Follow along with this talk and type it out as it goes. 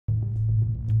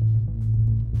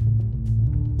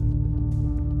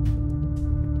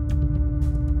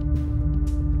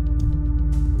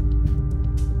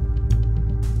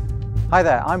Hi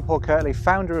there, I'm Paul Kirtley,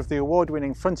 founder of the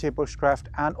award-winning Frontier Bushcraft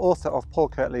and author of Paul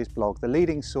Kirtley's blog, the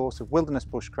leading source of wilderness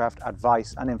bushcraft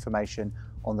advice and information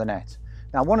on the net.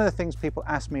 Now, one of the things people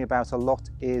ask me about a lot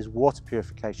is water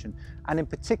purification, and in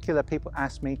particular people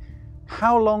ask me,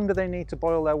 how long do they need to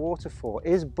boil their water for?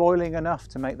 Is boiling enough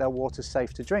to make their water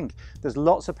safe to drink? There's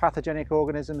lots of pathogenic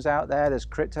organisms out there. There's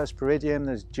cryptosporidium,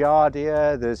 there's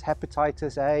giardia, there's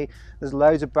hepatitis A, there's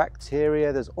loads of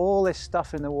bacteria, there's all this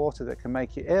stuff in the water that can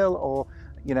make you ill or,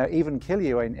 you know, even kill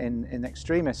you in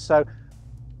extremis. So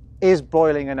is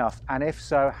boiling enough? And if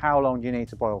so, how long do you need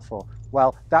to boil for?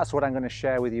 Well, that's what I'm going to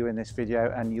share with you in this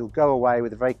video, and you'll go away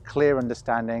with a very clear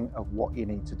understanding of what you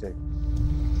need to do.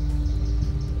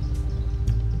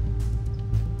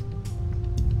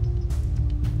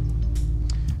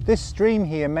 This stream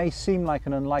here may seem like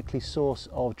an unlikely source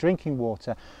of drinking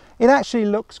water. It actually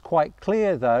looks quite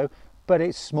clear though, but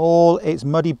it's small, it's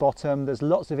muddy bottom, there's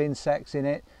lots of insects in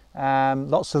it,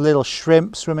 lots of little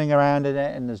shrimp swimming around in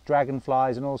it, and there's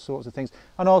dragonflies and all sorts of things.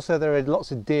 And also there are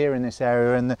lots of deer in this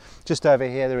area, and just over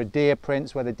here there are deer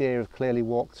prints where the deer have clearly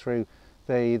walked through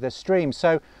the stream.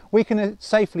 So we can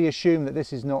safely assume that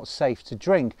this is not safe to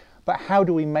drink. But how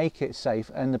do we make it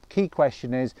safe? And the key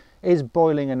question is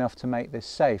boiling enough to make this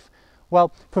safe?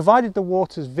 Well, provided the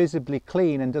water's visibly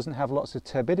clean and doesn't have lots of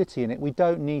turbidity in it, we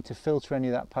don't need to filter any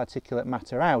of that particulate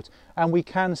matter out, and we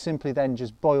can simply then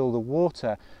just boil the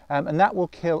water, and that will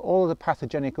kill all of the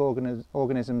pathogenic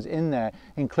organisms in there,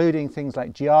 including things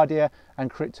like giardia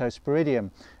and cryptosporidium.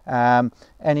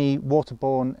 Any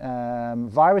waterborne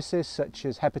viruses such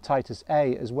as hepatitis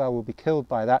A as well will be killed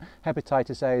by that.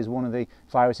 Hepatitis A is one of the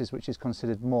viruses which is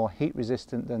considered more heat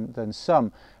resistant than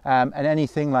some, and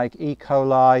anything like E.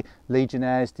 coli,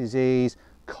 Legionnaire's disease,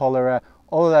 cholera,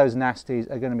 all of those nasties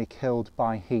are going to be killed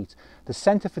by heat. The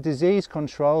Centre for Disease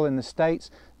Control in the States,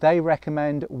 they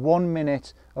recommend 1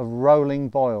 minute of rolling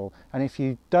boil. And if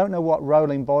you don't know what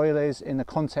rolling boil is in the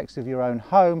context of your own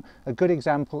home, a good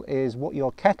example is what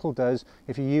your kettle does.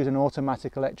 If you use an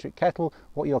automatic electric kettle,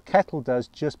 what your kettle does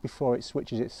just before it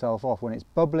switches itself off. When it's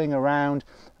bubbling around,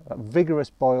 a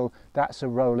vigorous boil, that's a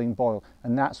rolling boil,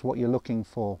 and that's what you're looking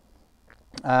for.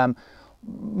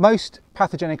 Most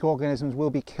pathogenic organisms will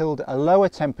be killed at a lower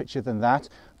temperature than that,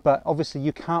 but obviously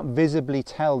you can't visibly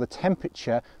tell the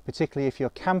temperature, particularly if you're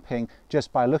camping,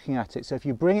 just by looking at it. So if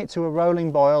you bring it to a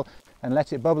rolling boil and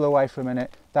let it bubble away for a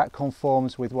minute, that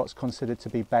conforms with what's considered to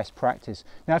be best practice.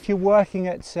 Now, if you're working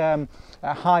at a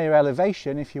higher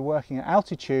elevation, if you're working at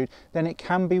altitude, then it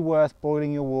can be worth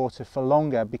boiling your water for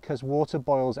longer, because water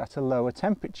boils at a lower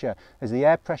temperature. As the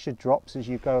air pressure drops as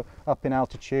you go up in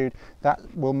altitude, that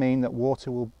will mean that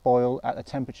water will boil at a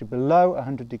temperature below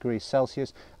 100 degrees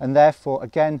Celsius, and therefore,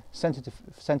 again, Centre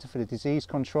for the Disease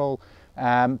Control,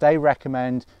 they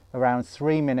recommend around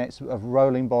 3 minutes of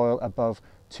rolling boil above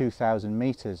 2,000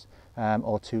 meters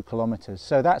or 2 kilometers.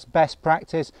 So that's best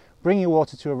practice. Bring your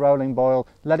water to a rolling boil,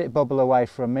 let it bubble away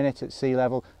for a minute at sea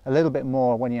level, a little bit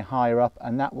more when you're higher up,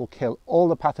 and that will kill all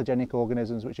the pathogenic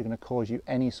organisms which are going to cause you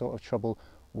any sort of trouble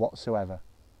whatsoever.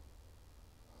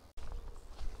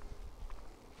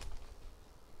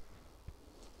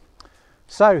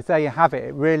 So there you have it.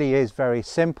 It really is very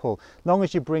simple. As long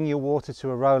as you bring your water to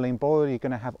a rolling boil, you're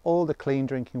going to have all the clean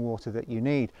drinking water that you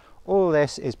need. All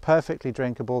this is perfectly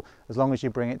drinkable as long as you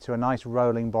bring it to a nice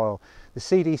rolling boil. The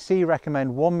CDC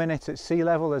recommend 1 minute at sea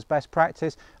level as best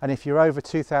practice, and if you're over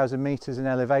 2,000 meters in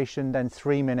elevation, then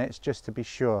 3 minutes just to be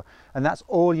sure. And that's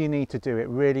all you need to do. It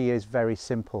really is very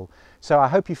simple. So I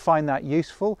hope you find that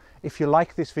useful. If you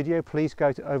like this video, please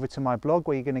go over to my blog,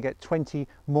 where you're going to get 20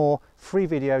 more free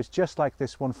videos just like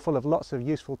this one, full of lots of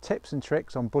useful tips and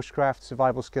tricks on bushcraft,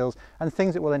 survival skills, and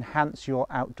things that will enhance your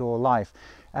outdoor life.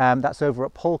 That's over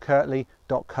at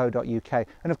paulkirtley.co.uk.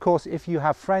 And of course, if you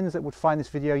have friends that would find this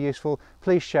video useful,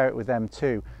 please share it with them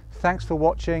too. Thanks for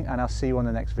watching, and I'll see you on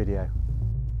the next video.